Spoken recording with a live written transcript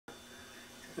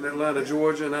in Atlanta,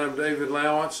 Georgia, and I'm David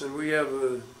Lawrence, and we have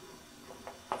the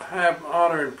high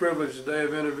honor and privilege today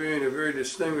of interviewing a very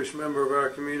distinguished member of our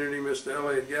community, Mr.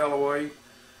 Elliott Galloway.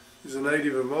 He's a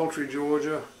native of Moultrie,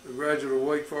 Georgia, a graduate of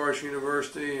Wake Forest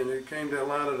University, and he came to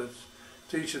Atlanta to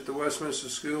teach at the Westminster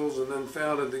Schools and then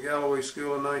founded the Galloway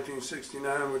School in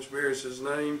 1969, which bears his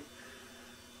name.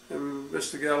 And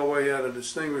Mr. Galloway had a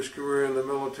distinguished career in the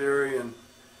military, and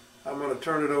I'm going to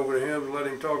turn it over to him to let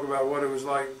him talk about what it was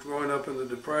like growing up in the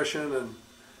Depression and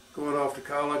going off to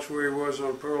college where he was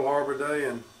on Pearl Harbor Day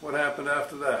and what happened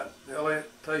after that.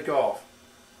 Elliott, take off.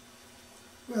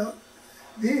 Well,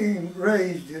 being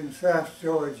raised in South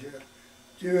Georgia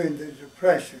during the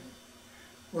Depression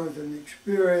was an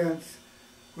experience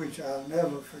which I'll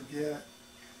never forget.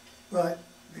 But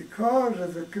because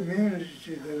of the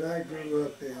community that I grew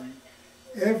up in,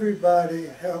 everybody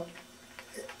helped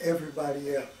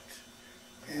everybody else.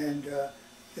 And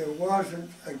there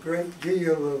wasn't a great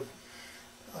deal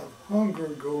of hunger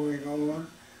going on.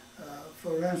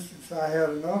 For instance, I had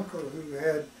an uncle who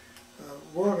had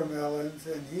watermelons,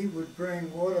 and he would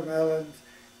bring watermelons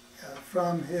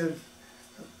from his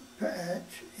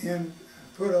patch in,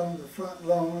 put on the front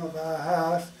lawn of our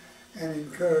house, and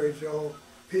encourage all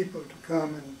people to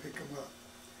come and pick them up.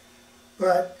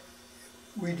 But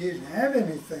we didn't have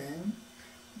anything,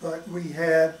 but we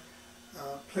had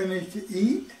plenty to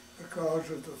eat because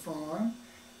of the farm,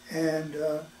 and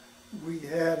we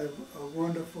had a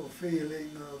wonderful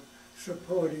feeling of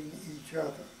supporting each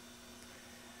other.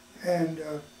 And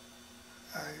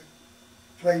I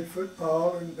played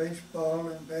football and baseball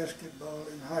and basketball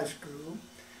in high school,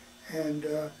 and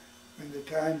when the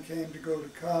time came to go to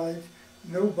college,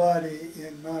 nobody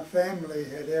in my family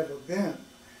had ever been.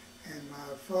 And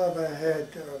my father had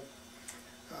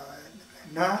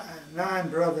 9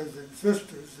 brothers and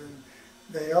sisters, and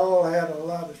they all had a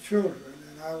lot of children,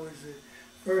 and I was the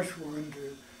first one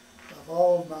of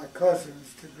all my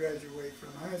cousins to graduate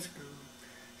from high school.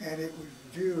 And it was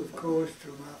due, of course, to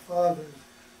my father's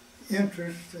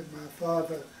interest, and my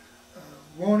father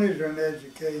wanted an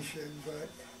education, but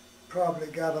probably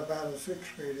got about a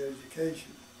 6th grade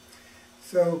education.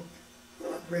 So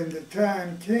when the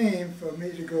time came for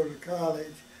me to go to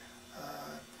college,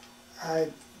 I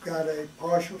got a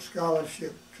partial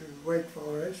scholarship to Wake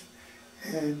Forest,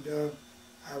 and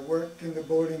I worked in the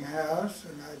boarding house,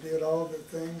 and I did all the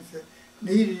things that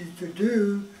needed to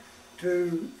do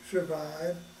to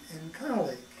survive in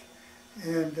college.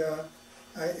 And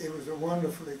it was a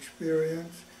wonderful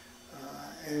experience,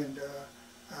 and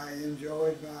I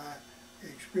enjoyed my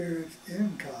experience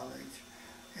in college.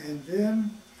 And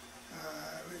then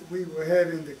we were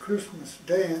having the Christmas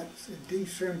dance in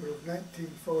December of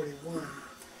 1941,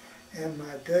 and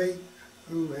my date,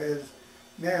 who has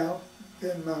now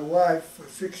been my wife for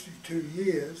 62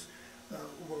 years,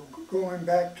 were going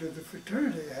back to the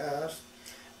fraternity house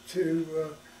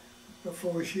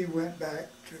before she went back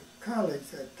to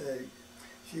college that day.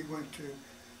 She went to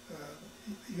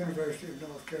University of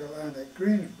North Carolina at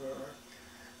Greensboro,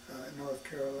 North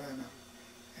Carolina.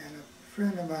 And a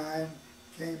friend of mine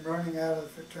came running out of the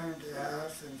fraternity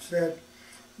house and said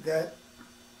that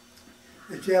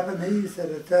the Japanese had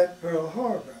attacked Pearl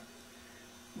Harbor.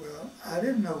 Well, I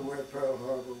didn't know where Pearl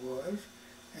Harbor was,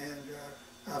 and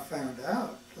I found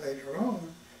out later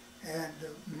on. And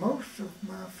most of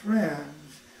my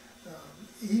friends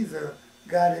either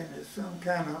got into some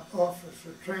kind of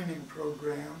officer training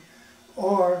program,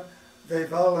 or they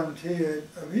volunteered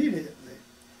immediately.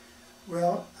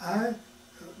 Well, I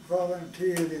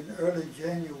volunteered in early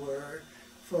January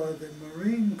for the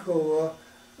Marine Corps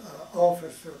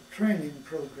officer training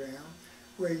program,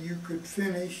 where you could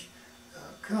finish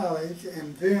college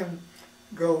and then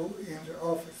go into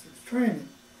officers training.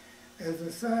 As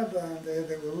a sideline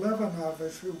there were 11 of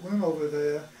us who went over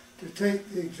there to take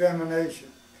the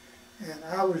examination, and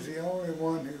I was the only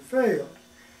one who failed.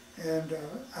 And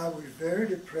I was very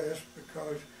depressed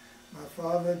because my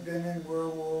father had been in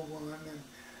World War I, and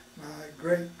my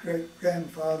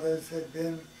great-great-grandfathers had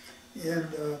been in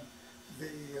the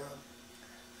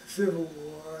Civil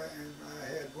War, and I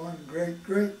had one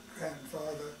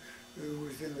great-great-grandfather who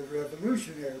was in the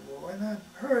Revolutionary War. And I'd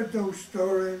heard those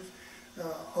stories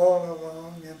all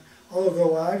along, and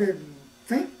although I didn't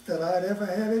think that I'd ever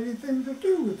have anything to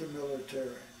do with the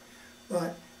military,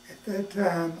 but at that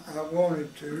time I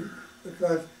wanted to,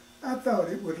 because I thought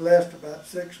it would last about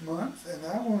 6 months, and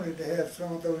I wanted to have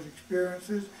some of those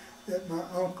experiences that my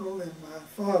uncle and my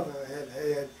father had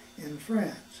had in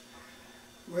France.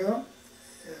 Well,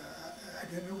 I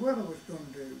didn't know what I was going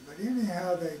to do, but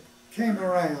anyhow they came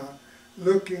around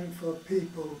looking for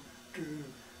people to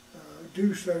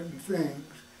do certain things,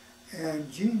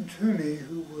 And Gene Tooney,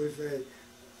 who was a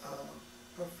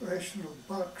professional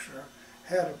boxer,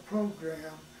 had a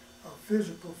program of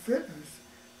physical fitness,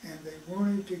 and they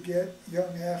wanted to get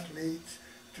young athletes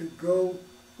to go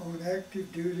on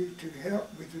active duty to help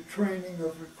with the training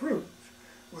of recruits.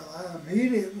 Well, I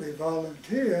immediately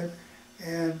volunteered,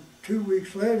 and 2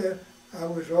 weeks later, I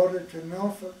was ordered to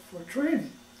Norfolk for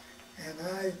training. And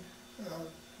I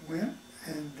went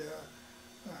and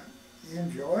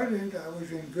enjoyed it. I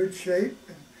was in good shape,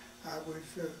 and I was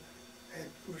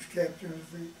captain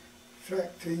of the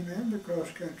track team and the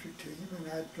cross-country team, and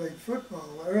I'd played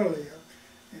football earlier.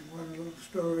 And one little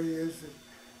story is that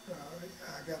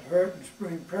I got hurt in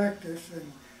spring practice,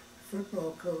 and the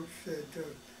football coach said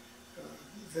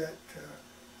that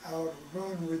I ought to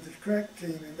run with the track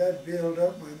team, and that built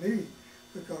up my knee,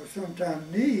 because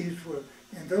sometimes knees were,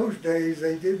 in those days,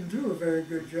 they didn't do a very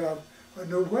good job or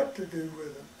know what to do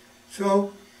with them.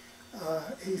 So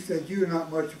he said, "You're not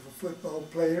much of a football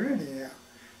player anyhow."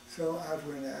 So I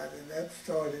went out, and that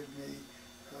started me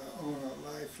on a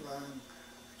lifelong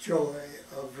joy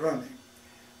of running.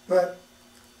 But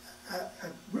I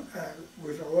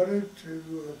was ordered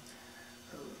to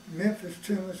Memphis,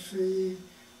 Tennessee,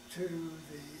 to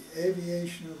the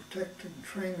Aviation Technical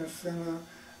Trainer Center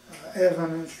as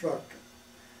an instructor.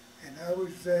 And I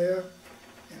was there,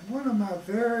 and one of my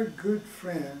very good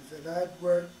friends that I'd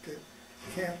worked at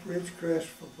Camp Ridgecrest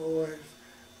for boys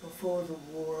before the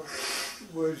war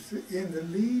was in the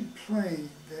lead plane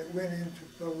that went into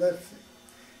Ploesti.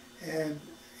 And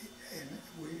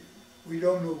we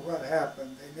don't know what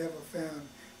happened. They never found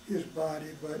his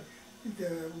body, but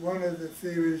one of the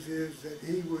theories is that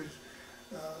he was,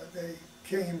 they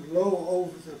came low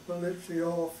over the Ploesti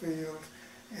oil fields,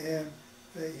 and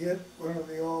they hit one of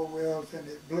the oil wells, and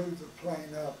it blew the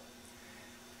plane up.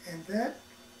 And that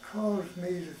caused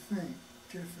me to think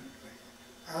differently.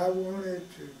 I wanted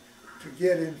to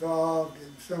get involved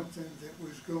in something that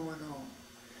was going on.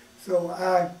 So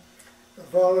I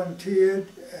volunteered,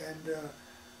 and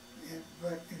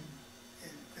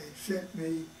they sent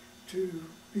me to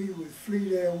be with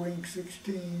Fleet Air Wing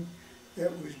 16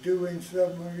 that was doing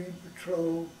submarine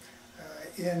patrol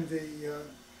in the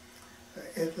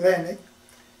Atlantic,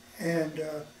 and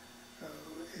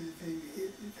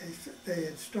they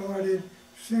had started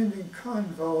sending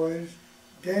convoys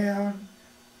down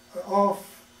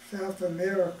off South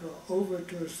America over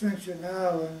to Ascension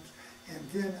Islands and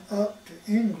then up to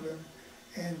England,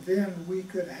 and then we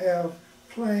could have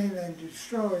plane and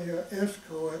destroyer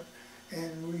escort,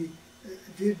 and we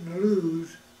didn't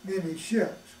lose many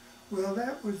ships. Well,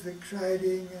 that was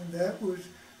exciting, and that was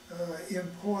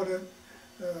important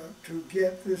to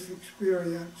get this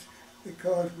experience,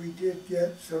 because we did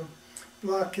get some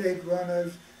blockade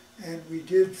runners, and we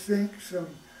did sink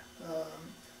some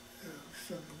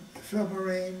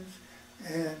submarines,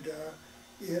 and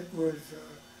it was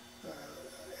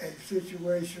a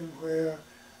situation where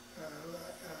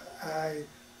I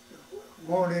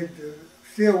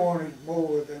still wanted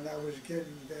more than I was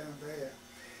getting down there.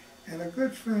 And a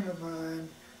good friend of mine,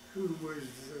 who was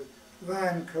the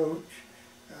line coach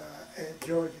at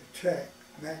Georgia Tech,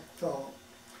 Mac Thorpe,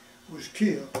 was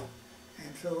killed.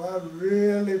 And so I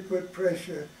really put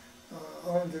pressure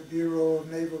on the Bureau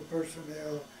of Naval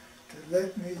Personnel to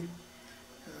let me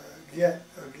get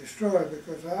a destroyer,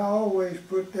 because I always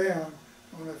put down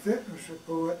on a fitness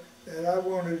report that I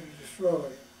wanted a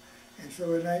destroyer. And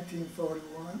so in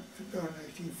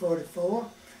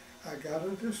 1944, I got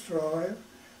a destroyer,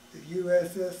 the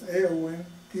USS Airwind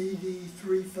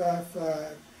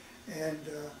DD-355, and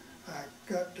I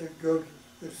got to go to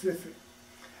the Pacific.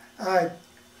 I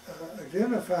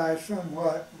identify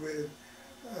somewhat with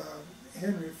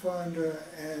Henry Fonda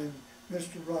and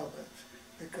Mr. Roberts,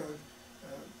 because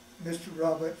Mr.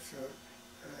 Roberts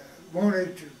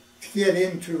wanted to get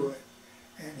into it,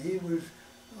 and he was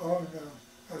on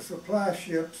a supply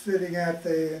ship sitting out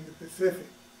there in the Pacific.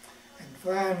 And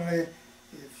finally,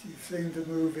 if you've seen the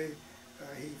movie,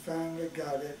 he finally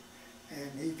got it,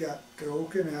 and he got to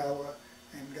Okinawa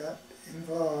and got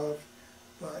involved,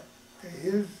 but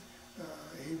he was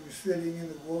sitting in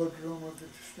the wardroom of the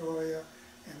destroyer,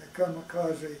 and the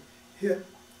kamikaze hit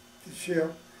the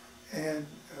ship, and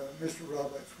Mr.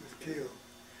 Roberts was killed.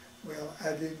 Well,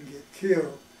 I didn't get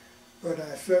killed, but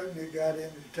I certainly got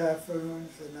into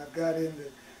typhoons, and I got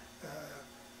into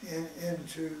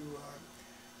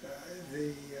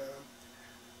the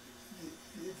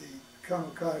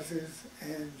kamikazes,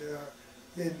 and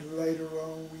then later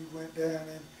on we went down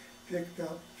and picked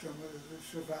up some of the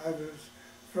survivors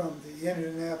from the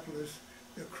Indianapolis,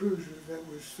 the cruiser that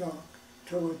was sunk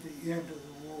toward the end of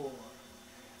the war.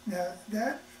 Now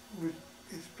that was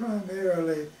is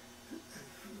primarily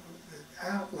the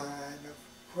outline of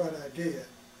what I did.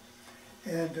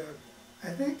 And I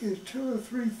think there's two or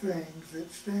three things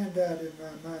that stand out in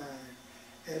my mind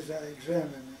as I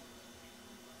examine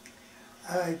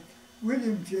it.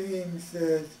 William James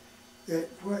says that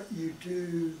what you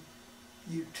do,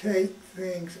 you take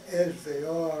things as they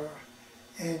are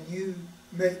and you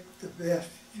make the best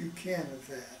you can of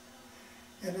that.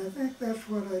 And I think that's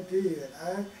what I did.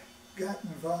 I got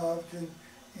involved in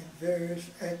various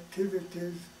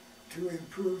activities to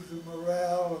improve the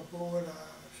morale aboard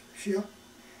our ship,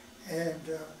 and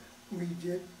we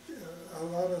did a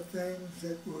lot of things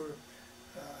that were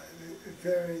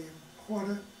very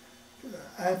important,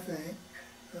 I think,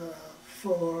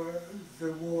 for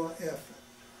the war effort.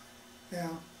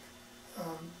 Now,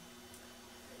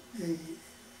 the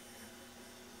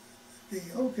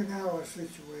Okinawa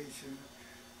situation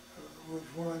was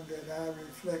one that I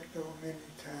reflect on many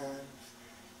times,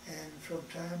 and from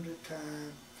time to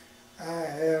time I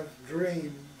have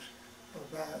dreams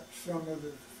about some of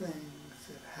the things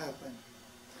that happened.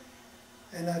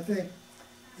 And I think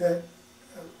that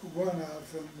one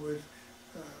of them was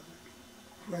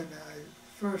when I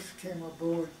first came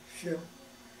aboard ship.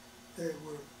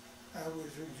 I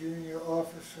was a junior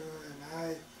officer, and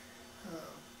I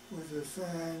was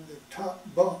assigned the top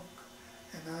bunk,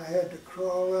 and I had to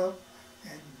crawl up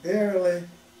and barely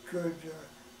could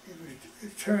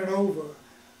turn over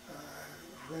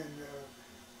when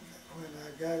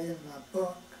I got in my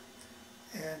bunk.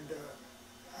 And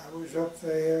I was up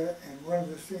there, and one of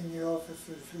the senior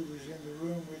officers who was in the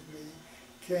room with me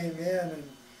came in, and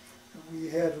we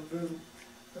had a little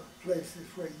places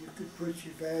where you could put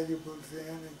your valuables in,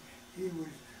 and he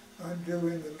was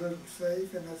undoing the little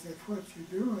safe, and I said, "What you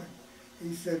doing?"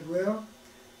 He said, "Well,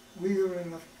 we are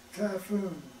in a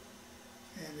typhoon,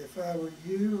 and if I were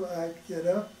you, I'd get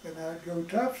up and I'd go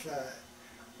topside."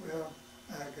 Well,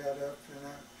 I got up and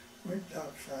I went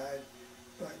topside,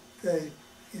 but they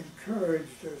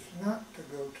encouraged us not to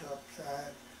go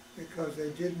topside because they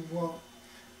didn't want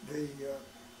the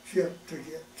ship to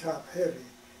get top heavy.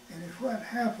 And it's what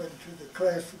happened to the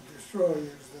class of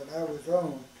destroyers that I was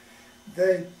on.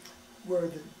 They were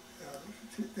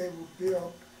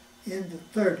built in the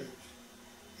 30s,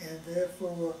 and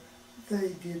therefore they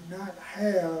did not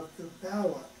have the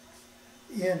balance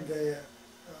in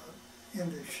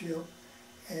the ship,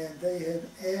 and they had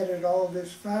added all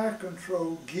this fire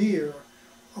control gear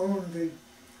on the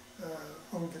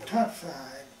top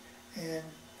side, and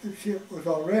the ship was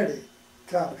already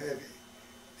top heavy.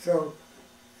 So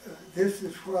this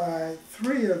is why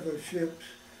 3 of the ships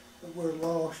were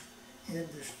lost in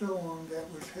the storm that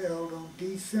was held on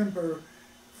December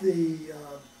the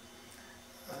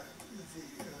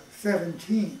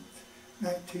 17th,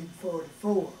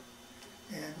 1944.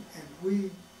 And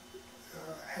we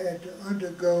had to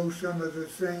undergo some of the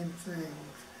same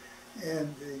things.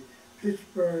 And the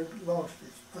Pittsburgh lost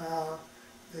its bow,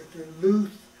 the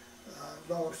Duluth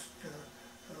lost,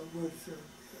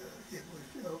 it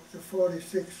was the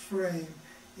 46th frame.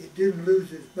 It didn't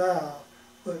lose its bow,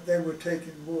 but they were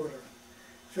taking water.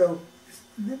 So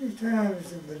many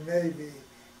times in the Navy,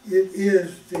 it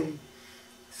is the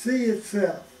sea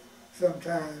itself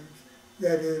sometimes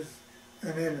that is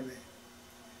an enemy.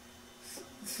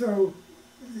 So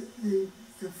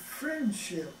the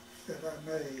friendships that I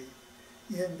made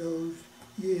in those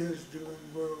years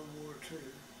during World War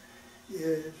II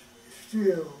is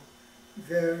still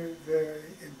very,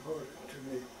 very important to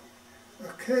me.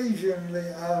 Occasionally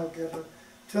I'll get a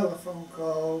telephone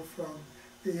call from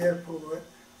the airport,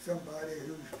 somebody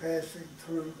who's passing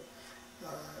through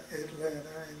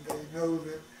Atlanta, and they know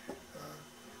that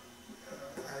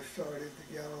I started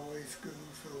the Galloway School,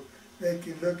 so they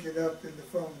can look it up in the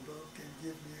phone book and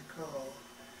give me a call.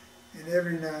 And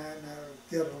every now and then I'll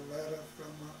get a letter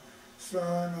from a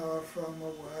son or from a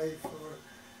wife or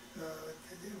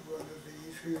one of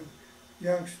these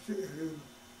youngsters who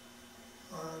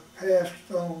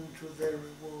passed on to their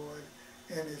reward,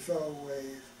 and it's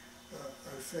always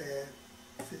a sad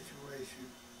situation.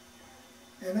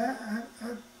 And I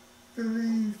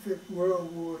believe that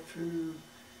World War II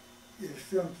is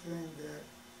something that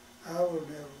I will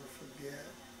never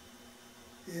forget.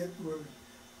 It was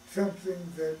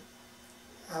something that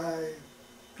I'm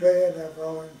glad I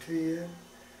volunteered.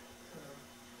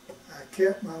 I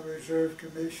kept my reserve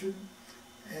commission,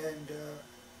 and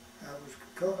I was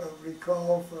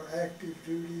recalled for active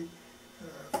duty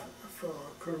for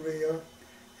Korea,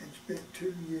 and spent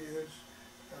 2 years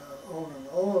on an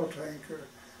oil tanker,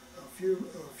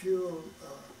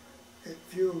 it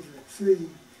fuels at sea,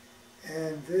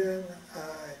 and then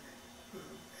I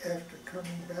after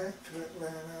coming back to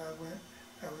Atlanta,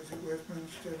 I was at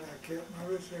Westminster and I kept my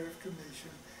reserve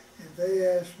commission, and they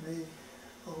asked me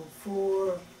on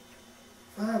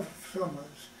 5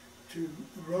 summers to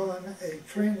run a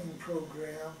training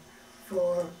program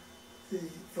for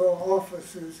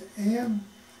officers and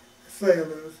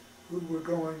sailors who were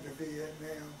going to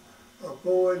Vietnam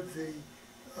aboard the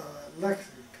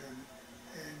Lexington,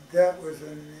 and that was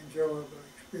an enjoyable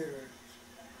experience.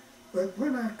 But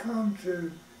when I come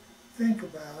to think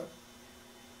about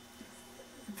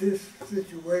this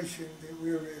situation that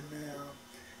we're in now,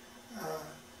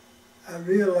 I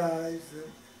realize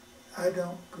that I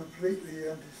don't completely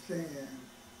understand.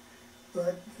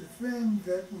 But the thing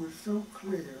that was so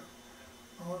clear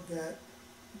on that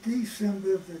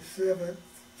December the 7th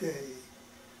day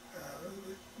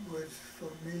was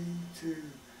for me to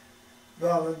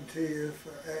volunteer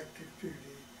for active duty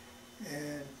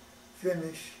and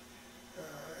finish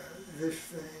this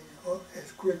thing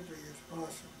as quickly as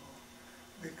possible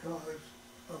because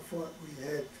of what we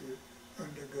had to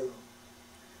undergo.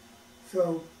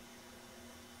 So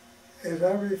as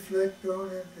I reflect on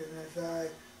it and as I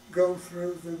go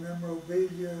through the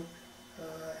memorabilia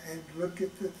and look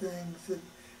at the things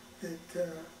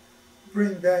that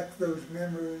bring back those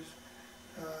memories,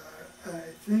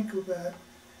 I think about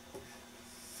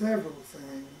several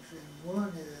things, and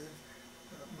one is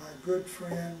my good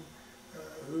friend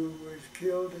who was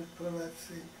killed at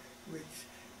Ploesti, which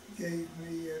gave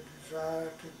me a desire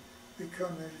to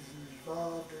become as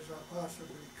involved as I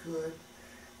possibly could,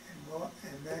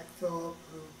 and Mac Thorpe,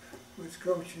 who was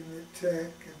coaching at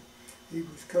Tech, and he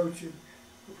was coaching.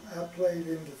 I played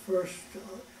in the first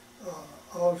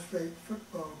all-state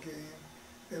football game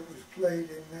that was played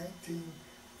in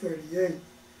 1938,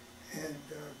 and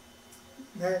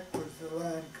Mac was the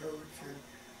line coach, and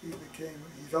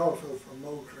he's also from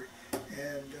Moultrie,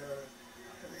 and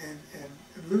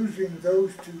losing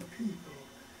those two people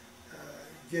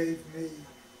gave me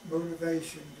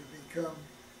motivation to become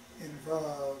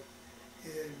involved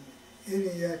in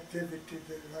any activity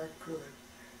that I could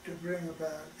to bring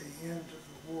about the end of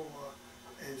the war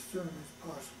as soon as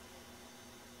possible.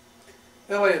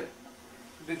 Elliott,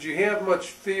 did you have much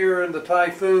fear in the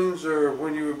typhoons or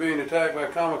when you were being attacked by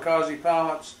kamikaze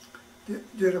pilots?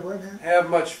 Did I what now? Have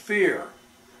much fear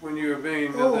when you were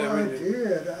being... Oh, I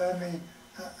did. I mean,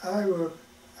 I was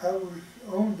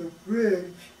on the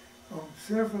bridge on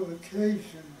several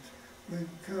occasions when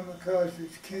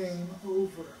kamikazes came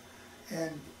over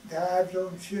and dived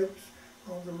on ships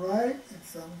on the right and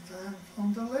sometimes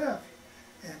on the left.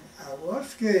 And I was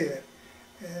scared.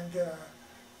 And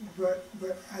but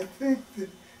I think that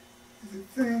the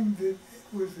thing that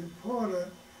was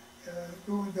important,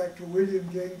 going back to William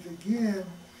James again,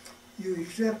 you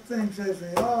accept things as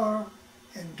they are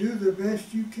and do the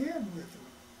best you can with them.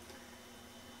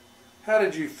 How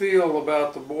did you feel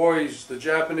about the boys, the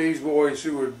Japanese boys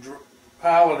who were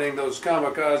piloting those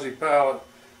kamikaze pilot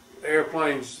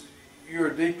airplanes? You're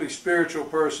a deeply spiritual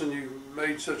person. You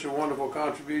made such a wonderful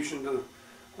contribution to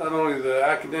not only the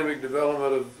academic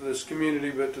development of this community,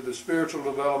 but to the spiritual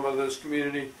development of this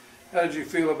community. How did you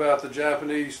feel about the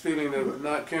Japanese feeling of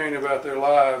not caring about their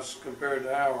lives compared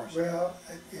to ours? Well,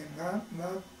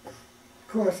 of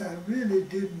course, I really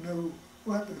didn't know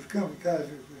what those kamikazes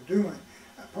were doing.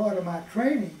 Part of my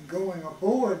training going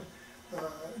aboard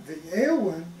the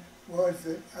Aylwin was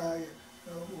that I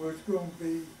was going to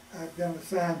be, I'd been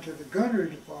assigned to the gunnery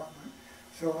department.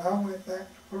 So I went back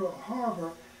to Pearl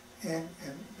Harbor and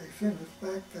they sent us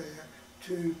back there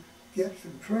to get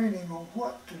some training on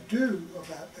what to do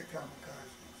about the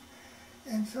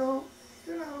kamikazes. And so,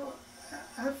 you know,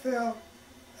 I felt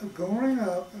growing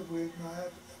up with my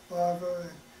father,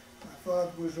 and my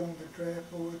father was on the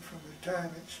draft board from the time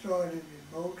it started in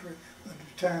Moultrie and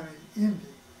the time it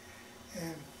ended.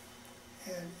 And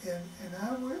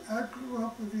I grew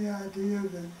up with the idea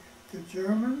that the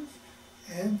Germans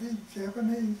and the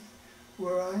Japanese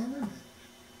were our enemies,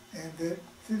 and that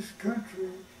this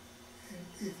country,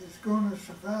 if it's going to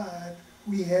survive,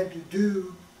 we had to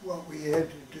do what we had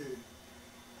to do.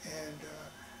 And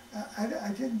I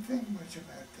didn't think much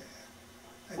about that.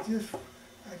 I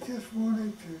just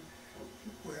wanted to,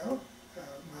 well,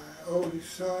 my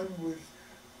oldest son was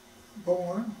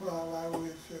born while I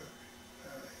was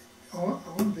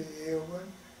on the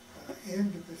Aylwin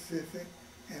in the Pacific,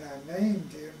 and I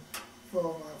named him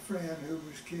for my friend who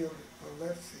was killed at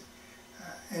Ploesti.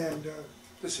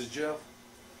 This is Jeff?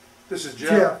 This is Jeff?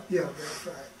 Jeff, yeah, that's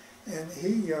right. And he,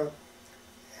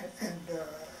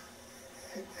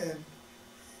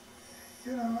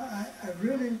 you know, I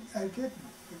didn't,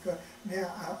 because now,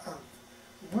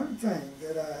 one thing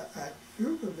that I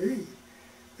do believe,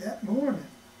 that morning,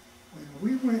 when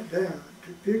we went down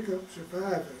to pick up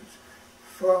survivors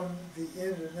from the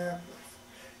Indianapolis,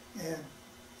 and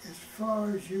as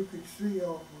far as you could see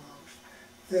almost,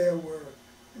 there were,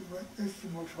 that's the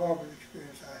most horrible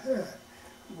experience I had,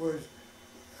 was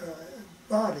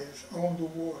bodies on the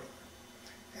water.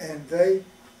 And they,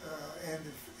 and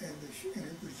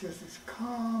it was just as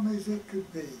calm as it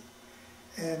could be.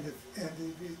 And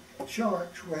the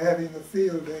sharks were having a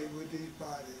field day with these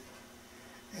bodies.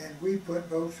 And we put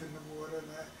boats in the water,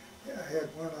 and I had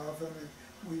one of them, and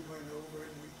we went over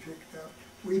and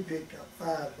we picked up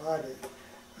 5 bodies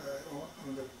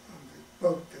on the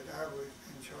boat that I was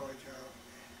in charge of.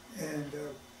 And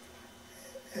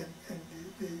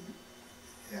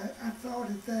I thought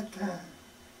at that time,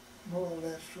 more or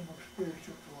less from a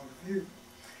spiritual point of view,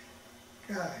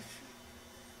 gosh,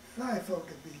 life ought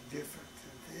to be different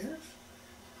than this.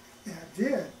 And I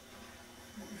did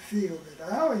feel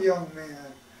that our young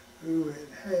man who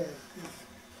had this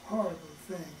horrible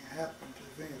thing happen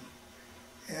to them,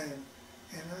 and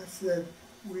I said,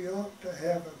 we ought to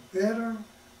have a better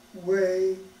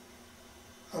way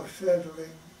of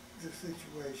settling the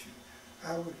situation.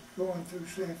 I was going through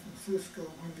San Francisco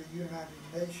when the United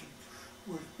Nations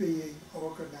was being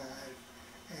organized,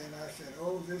 and I said,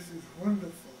 oh, this is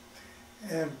wonderful.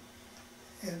 And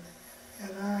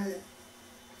I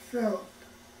felt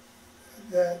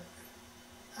that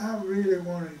I really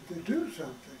wanted to do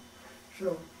something.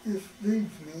 So this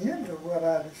leads me into what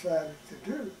I decided to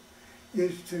do,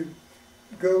 is to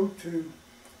go to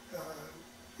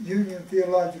Union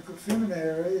Theological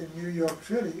Seminary in New York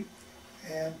City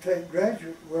and take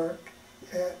graduate work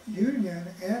at Union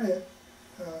and at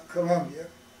Columbia,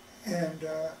 and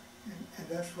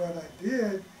that's what I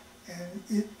did, and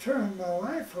it turned my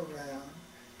life around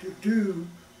to do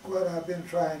what I've been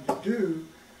trying to do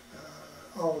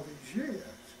all these years,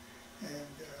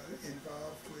 and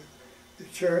involved with the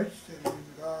church and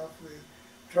involved with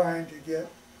trying to get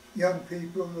young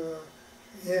people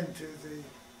into the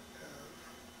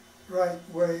right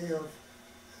way of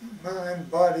mind,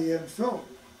 body, and soul.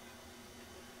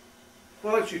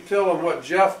 Why don't you tell them what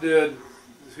Jeff did,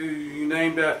 who you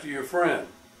named after your friend?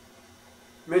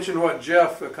 Mention what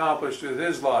Jeff accomplished with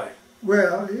his life.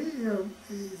 Well,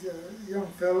 he's a young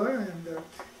fella, and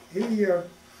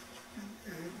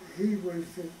he was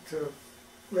at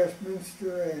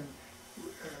Westminster, and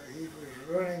he was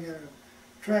running in a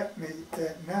track meet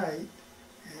that night,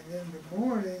 and in the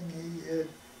morning he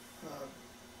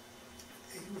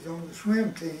was on the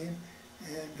swim team,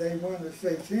 and they won the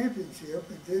state championship,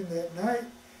 and then that night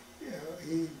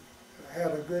he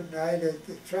had a good night at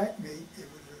the track meet. It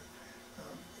was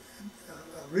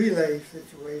a relay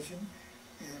situation,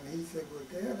 and he said, well,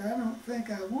 Dad, I don't think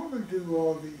I want to do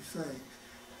all these things.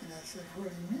 And I said, what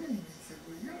do you mean? He said,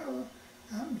 well, you know,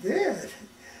 I'm dead.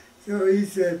 So he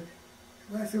said,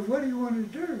 well, I said, what do you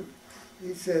want to do?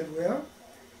 He said, well,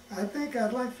 I think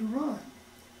I'd like to run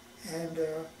and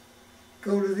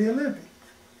go to the Olympics.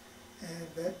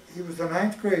 And he was a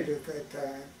 9th grader at that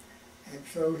time. And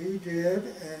so he did,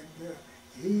 and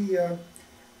he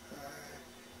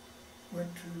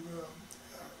went to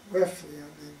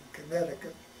Wesleyan in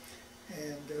Connecticut,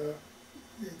 and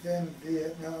then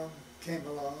Vietnam came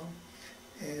along,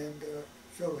 and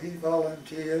so he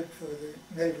volunteered for the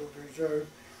Naval Reserve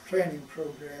training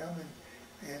program,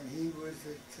 and he was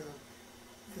at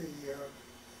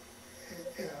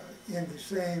in the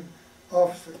same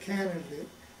officer candidate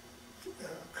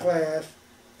class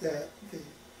that the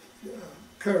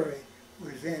Curry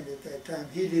was in at that time.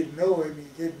 He didn't know him,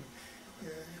 he didn't,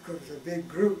 because it was a big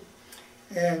group.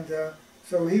 And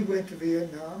so he went to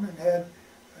Vietnam and had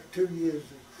 2 years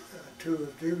of tour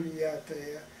of duty out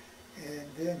there. And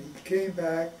then he came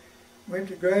back, went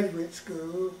to graduate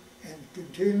school, and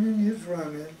continued his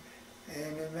running.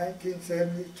 And in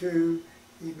 1972,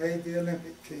 he made the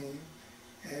Olympic team.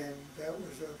 And that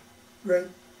was a great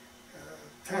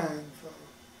time for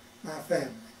my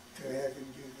family to have him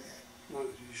do that. Well,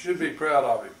 you should be proud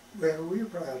of him. Well, we're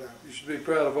proud of him. You should be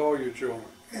proud of all your children.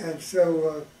 And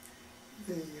so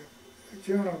the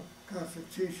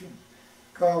Journal-Constitution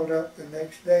called up the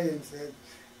next day and said,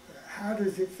 how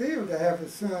does it feel to have a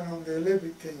son on the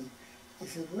Olympic team? He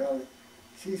said, well,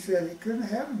 she said, it couldn't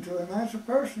happen to a nicer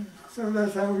person, so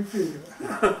that's how we feel.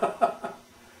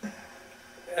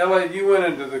 Elliott, you went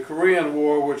into the Korean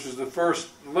War, which is the first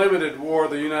limited war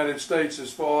the United States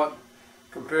has fought,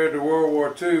 compared to World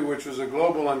War II, which was a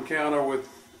global encounter with,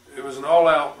 it was an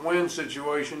all-out win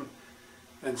situation.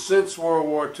 And since World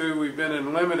War II, we've been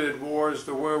in limited wars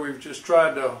to where we've just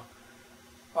tried to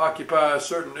occupy a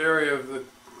certain area of the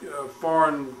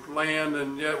foreign land,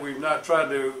 and yet we've not tried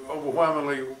to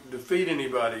overwhelmingly defeat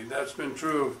anybody. That's been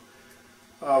true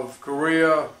of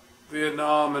Korea,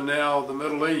 Vietnam, and now the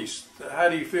Middle East. How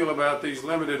do you feel about these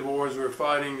limited wars we're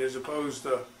fighting as opposed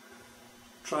to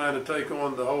trying to take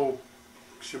on the whole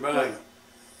shebang?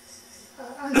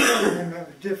 I started in a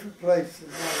different place than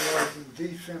I was in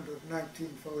December of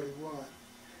 1941.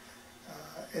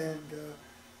 And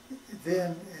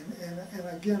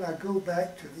again, I go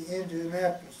back to the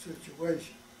Indianapolis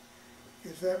situation,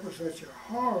 because that was such a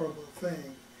horrible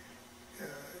thing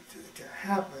to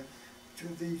happen to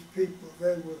these people.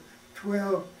 There were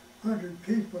 1,200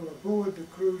 people aboard the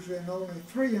cruiser, and only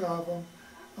 300 of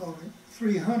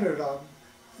them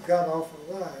got off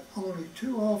alive. Only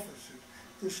 2 officers,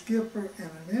 the skipper and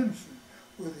an ensign,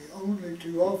 were the only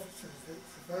 2 officers that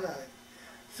survived.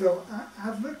 So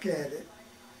I look at it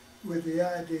with the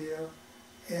idea,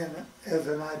 and as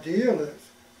an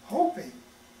idealist, hoping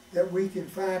that we can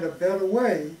find a better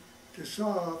way to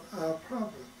solve our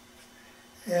problems.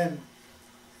 And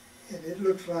it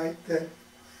looks like that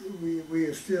we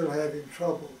are still having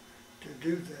trouble to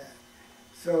do that.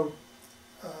 So,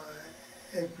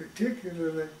 and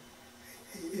particularly,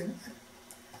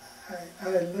 I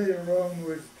later on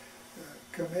was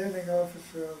commanding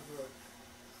officer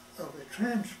of a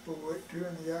transport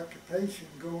during the occupation,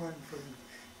 going from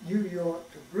New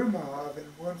York to Bremerhaven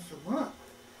once a month.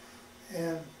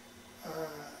 And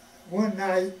one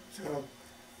night,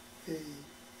 the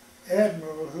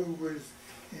admiral who was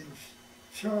in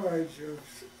charge of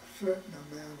a certain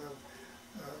amount of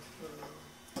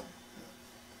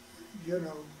you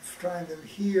know, trying to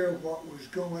hear what was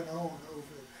going on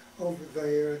over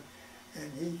there,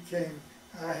 and he came.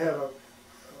 I had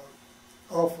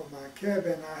off of my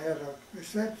cabin, I had a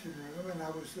reception room, and I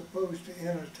was supposed to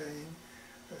entertain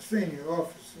senior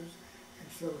officers.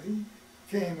 And so he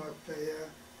came up there,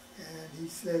 and he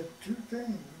said 2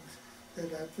 things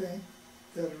that I think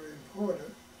that are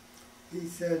important. He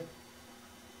said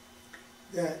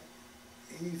that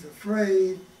he's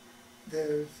afraid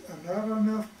there's not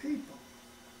enough people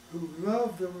who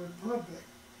love the Republic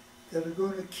that are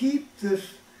going to keep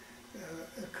this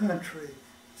country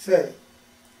safe.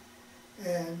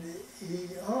 And he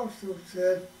also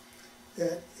said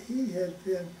that he had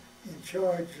been in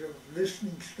charge of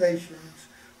listening stations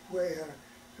where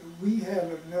we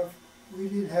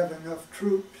didn't have enough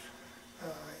troops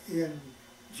in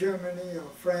Germany or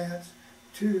France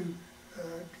to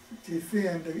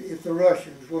defend if the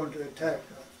Russians wanted to attack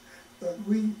us. But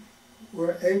we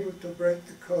were able to break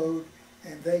the code,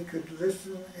 and they could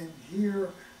listen and hear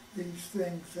these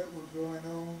things that were going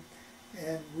on,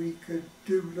 and we could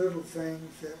do little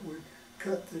things that would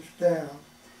cut this down.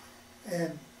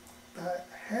 And by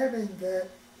having that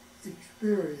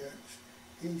experience,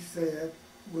 he said,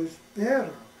 was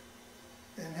better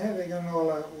than having an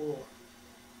all-out war.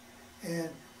 And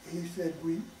he said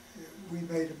we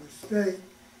made a mistake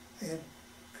in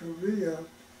Korea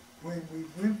when we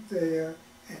went there,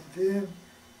 and then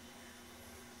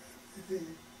the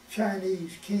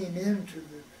Chinese came into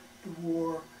the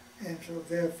war, and so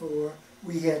therefore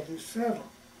we had to settle.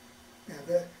 Now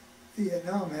that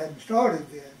Vietnam hadn't started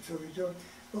then, so we don't.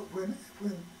 But when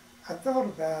I thought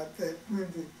about that,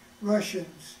 when the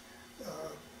Russians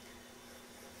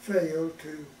failed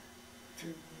to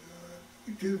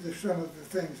do some of the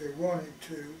things they wanted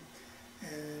to,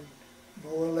 and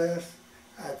more or less,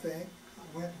 I think,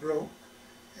 went broke,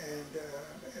 and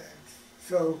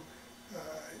so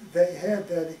they had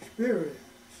that experience.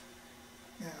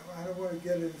 Now, I don't want to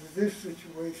get into this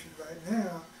situation right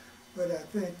now, but I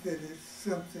think that it's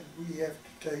something we have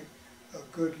to take a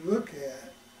good look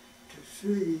at to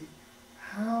see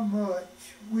how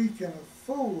much we can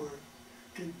afford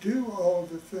to do all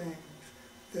the things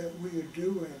that we are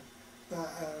doing by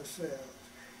ourselves.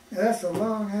 Now, that's a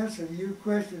long answer to your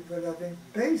question, but I think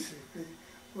basically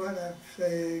what I'm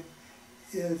saying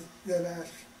is that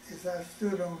as I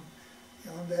stood on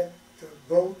that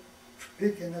boat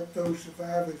picking up those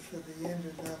survivors for the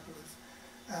Indianapolis,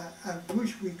 I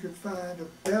wish we could find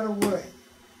a better way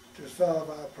to solve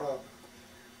our problem.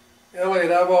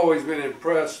 Elliott, I've always been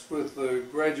impressed with the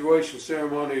graduation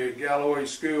ceremony at Galloway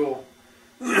School,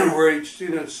 where each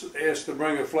student's asked to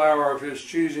bring a flower of his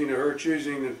choosing or her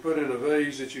choosing and put in a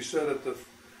vase that you set at the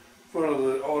front of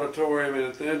the auditorium, and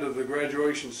at the end of the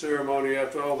graduation ceremony,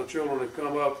 after all the children have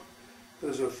come up,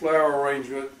 there's a flower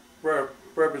arrangement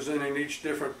representing each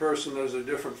different person as a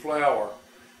different flower.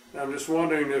 And I'm just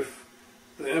wondering if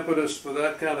the impetus for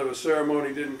that kind of a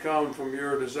ceremony didn't come from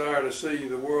your desire to see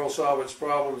the world solve its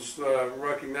problems,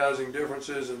 recognizing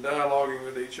differences and dialoguing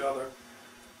with each other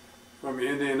from the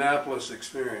Indianapolis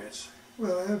experience.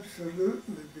 Well,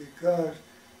 absolutely, because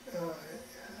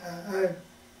I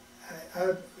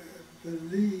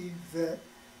believe that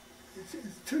it's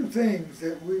two things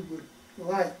that we would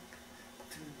like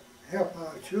to help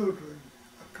our children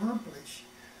accomplish.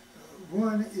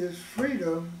 One is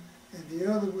freedom, and the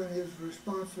other one is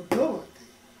responsibility.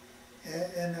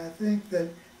 And I think that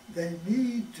they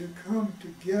need to come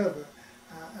together.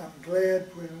 I'm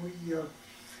glad when we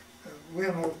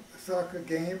win a soccer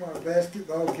game or a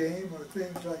basketball game or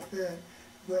things like that,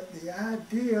 but the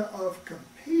idea of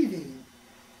competing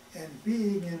and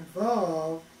being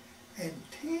involved and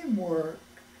teamwork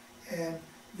and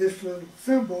this little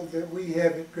symbol that we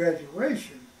have at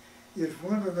graduation is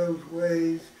one of those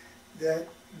ways that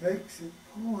makes it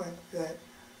point that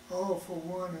all for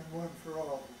one and one for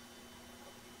all.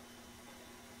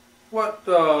 What,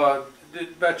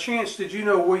 by chance, did you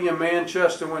know William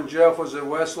Manchester when Jeff was at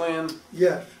Wesleyan?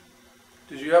 Yes.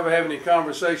 Did you ever have any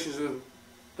conversations with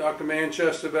Dr.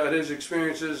 Manchester about his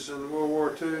experiences in World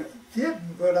War II?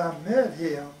 Didn't, but I met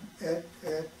him at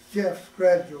Jeff's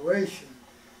graduation,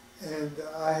 and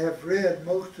I have read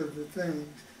most of the things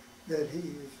that he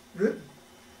has written.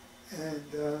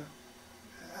 And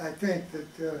I think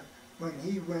that when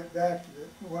he went back to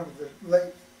one of the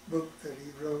late books that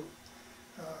he wrote,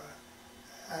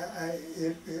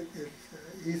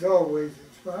 he's always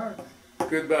inspired me.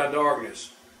 Goodbye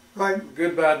Darkness. Right.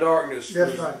 Goodbye Darkness.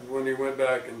 That's right. When he went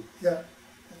back. And yeah,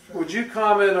 that's right. Would you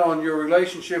comment on your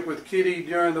relationship with Kitty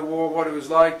during the war, what it was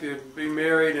like to be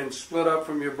married and split up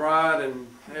from your bride and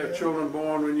have children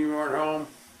born when you weren't home?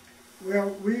 Well,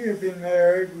 we have been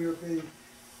married. We'll be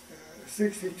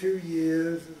 62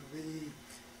 years.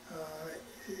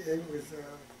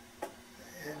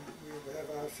 And we'll have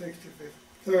our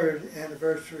 63rd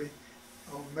anniversary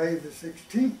on May the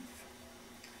 16th.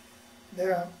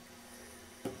 Now,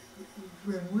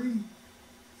 when we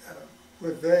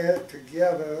were there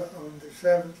together on the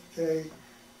 7th day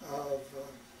of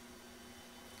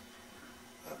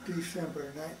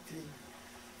December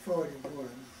 1941,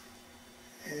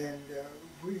 and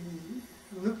we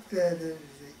looked at it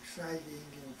as exciting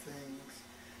and things,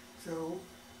 so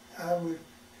I would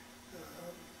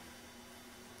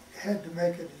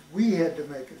we had to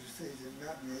make a decision,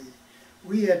 not me.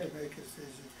 We had to make a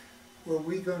decision. Were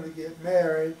we going to get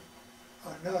married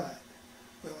or not?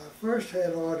 Well, I first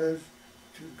had orders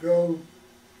to go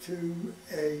to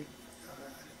a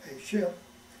ship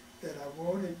that I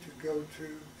wanted to go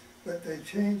to, but they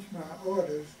changed my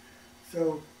orders.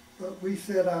 So, but we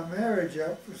set our marriage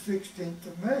up for 16th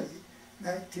of May,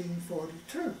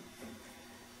 1942.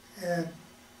 And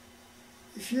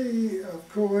she, of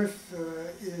course,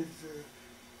 is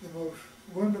the most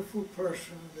wonderful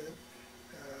person that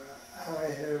I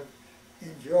have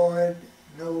enjoyed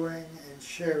knowing and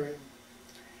sharing.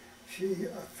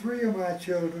 Three of my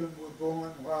children were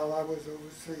born while I was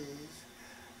overseas,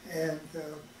 and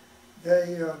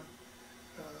they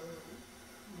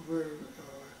were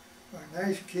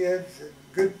nice kids and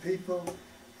good people,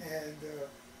 and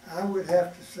I would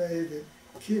have to say that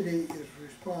Kitty is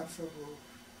responsible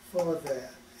for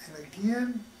that. And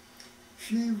again,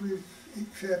 she was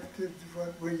accepted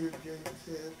what William James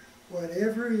said,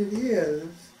 whatever it is,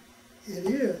 it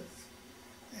is.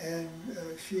 And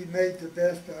she made the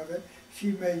best of it.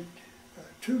 She made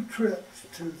 2 trips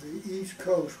to the East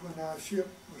Coast when our ship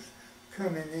was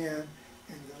coming in,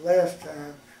 and the last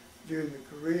time during the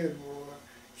Korean War,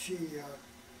 she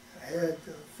had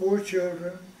 4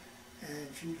 children,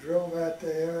 and she drove out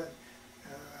there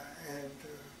and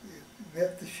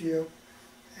met the ship,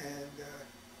 and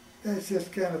that's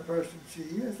just the kind of person she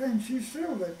is, and she's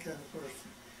still that kind of person.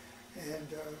 And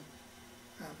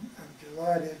I'm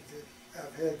delighted that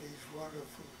I've had these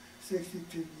wonderful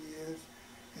 62 years,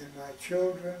 and my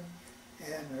children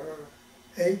and her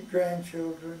 8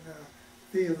 grandchildren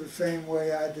feel the same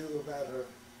way I do about her.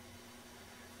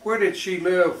 Where did she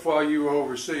live while you were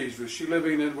overseas? Was she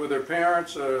living with her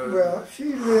parents? Well,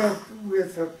 she lived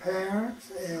with her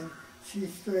parents, and she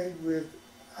stayed with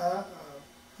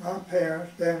my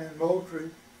parents down in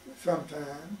Moultrie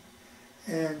sometime,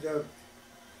 and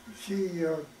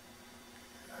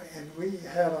and we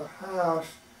had a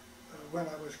house when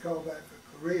I was called back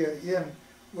to Korea in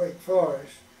Wake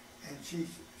Forest, and she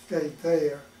stayed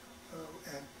there,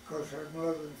 and of course her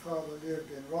mother and father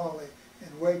lived in Raleigh,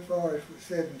 and Wake Forest was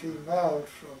 17 miles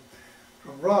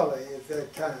from Raleigh at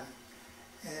that time.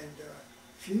 And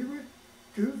she would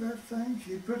do that thing.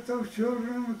 She'd put those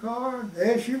children in the car, and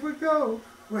there she would go,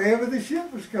 wherever the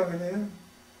ship was coming in.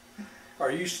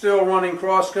 Are you still running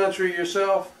cross-country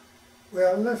yourself?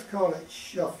 Well, let's call it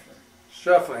shuffling.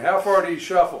 Shuffling. How far do you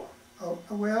shuffle?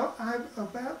 Well, I'm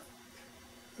about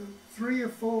 3 or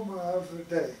 4 miles a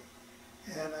day.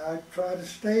 And I try to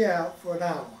stay out for an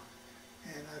hour.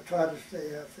 And I try to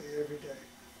stay out there every day.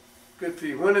 Good for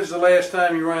you. When is the last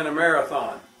time you ran a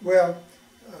marathon? Well,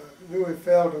 Louis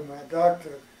Felder, my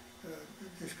doctor,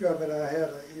 discovered I had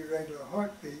an irregular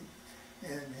heartbeat,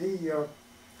 and he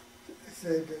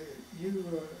said, you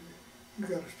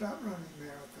got to stop running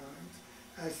marathons.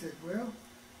 I said, well,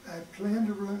 I plan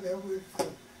to run, that was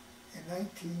in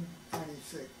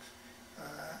 1996.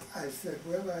 I said,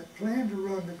 well, I plan to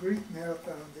run the Greek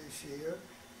Marathon this year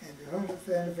and the 100th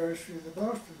anniversary of the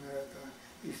Boston Marathon.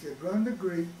 He said, run the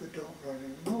Greek, but don't run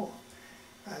anymore.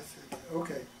 I said,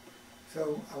 okay.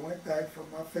 So I went back for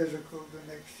my physical the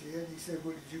next year, and he said,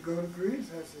 well, did you go to Greece?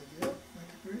 I said, yep, went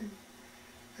to Greece.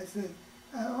 I said,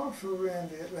 I also ran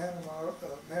the Atlanta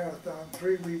Marathon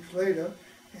 3 weeks later,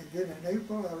 and then in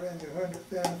April I ran the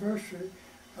 100th anniversary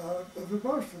of the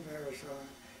Boston Marathon.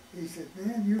 He said,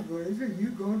 man, you're crazy,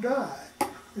 you're going to die,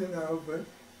 you know, but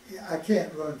I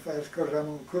can't run fast because I'm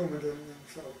on Coumadin, and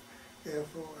so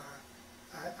therefore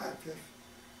I just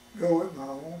go at my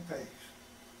own pace.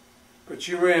 But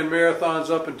you ran marathons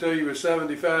up until you were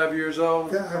 75 years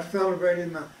old? I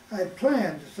celebrated I had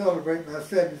planned to celebrate my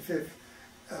 75th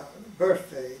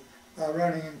birthday by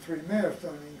running in 3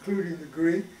 marathons, including the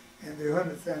Greek and the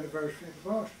 100th anniversary of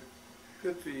Boston.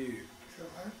 Good for you. So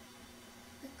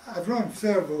I've run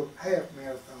several half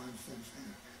marathons since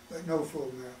then, but no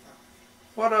full marathons.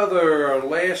 What other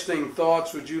lasting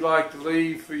thoughts would you like to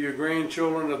leave for your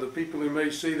grandchildren or the people who may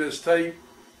see this tape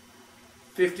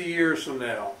 50 years from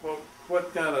now?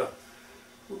 What kind of,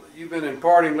 you've been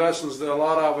imparting lessons to a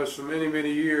lot of us for many,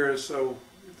 many years, so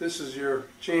this is your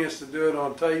chance to do it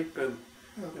on tape and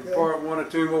impart 1 or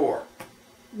 2 more.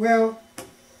 Well,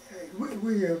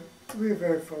 we are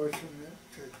very fortunate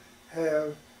to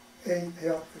have 8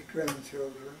 healthy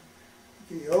grandchildren.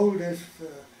 The oldest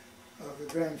of the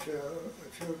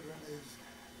grandchildren is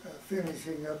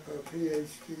finishing up her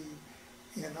PhD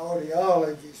in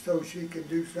audiology so she can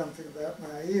do something about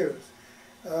my ears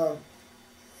at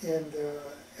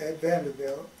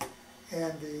Vanderbilt.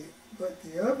 But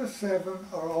the other 7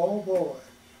 are all boys.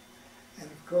 And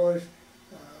of course,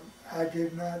 I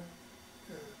did not,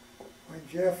 when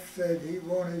Jeff said he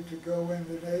wanted to go in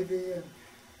the Navy and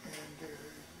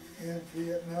in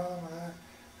Vietnam,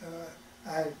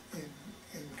 I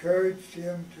encouraged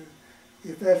him to,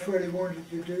 if that's what he wanted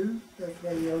to do, that's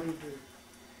what he ought to do.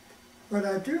 But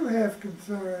I do have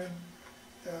concern,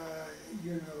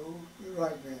 you know,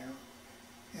 right now,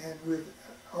 and with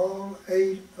all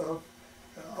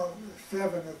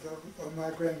 7 of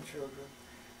my grandchildren,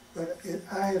 but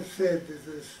I have said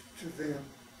this to them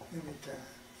many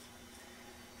times,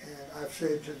 and I've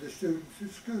said to the students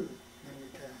at school many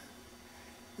times.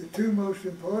 The 2 most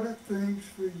important things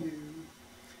for you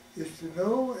is to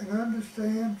know and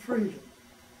understand freedom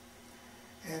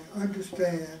and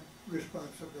understand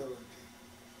responsibility.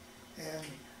 And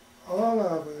all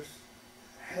of us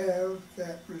have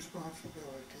that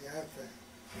responsibility, I think,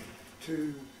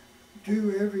 to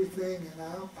do everything in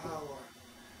our power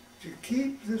to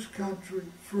keep this country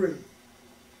free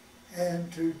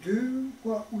and to do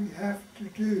what we have to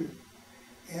do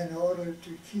in order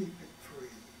to keep it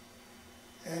free.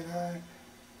 And I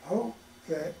hope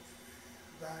that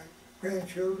my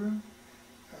grandchildren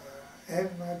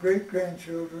and my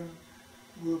great-grandchildren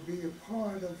will be a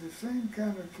part of the same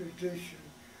kind of tradition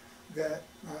that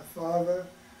my father,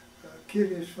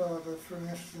 Kitty's father, for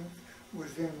instance,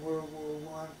 was in World War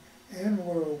I and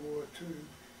World War II.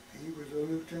 He was a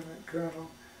lieutenant colonel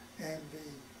and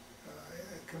the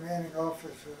commanding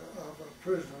officer of a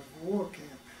prisoner of war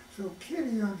camp. So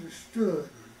Kitty understood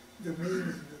the meaning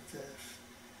of this.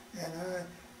 And I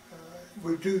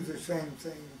would do the same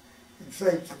thing and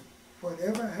say to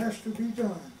whatever has to be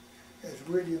done, as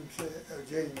William said,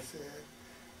 James said,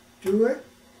 do it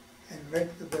and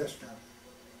make the best of it.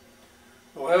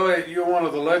 Well, Elliott, you're one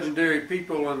of the legendary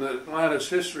people in Atlanta's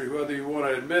history, whether you want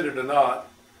to admit it or not.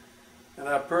 And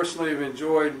I personally have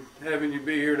enjoyed having you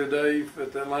be here today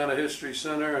at the Atlanta History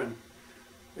Center and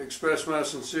express my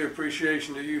sincere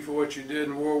appreciation to you for what you did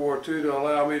in World War II to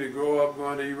allow me to grow up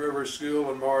going to E. Rivers School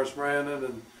in Morris Brandon,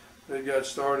 and they got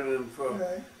started, and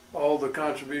for all the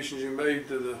contributions you made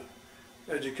to the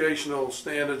educational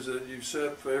standards that you've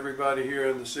set for everybody here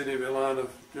in the city of Atlanta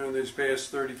during these past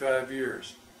 35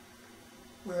 years.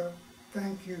 Well,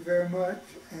 thank you very much,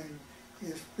 and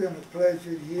it's been a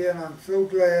pleasure here, and I'm so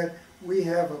glad we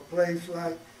have a place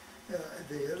like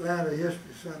the Atlanta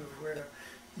History Center where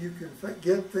you can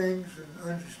get things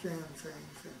and understand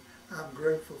things, and I'm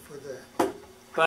grateful for that.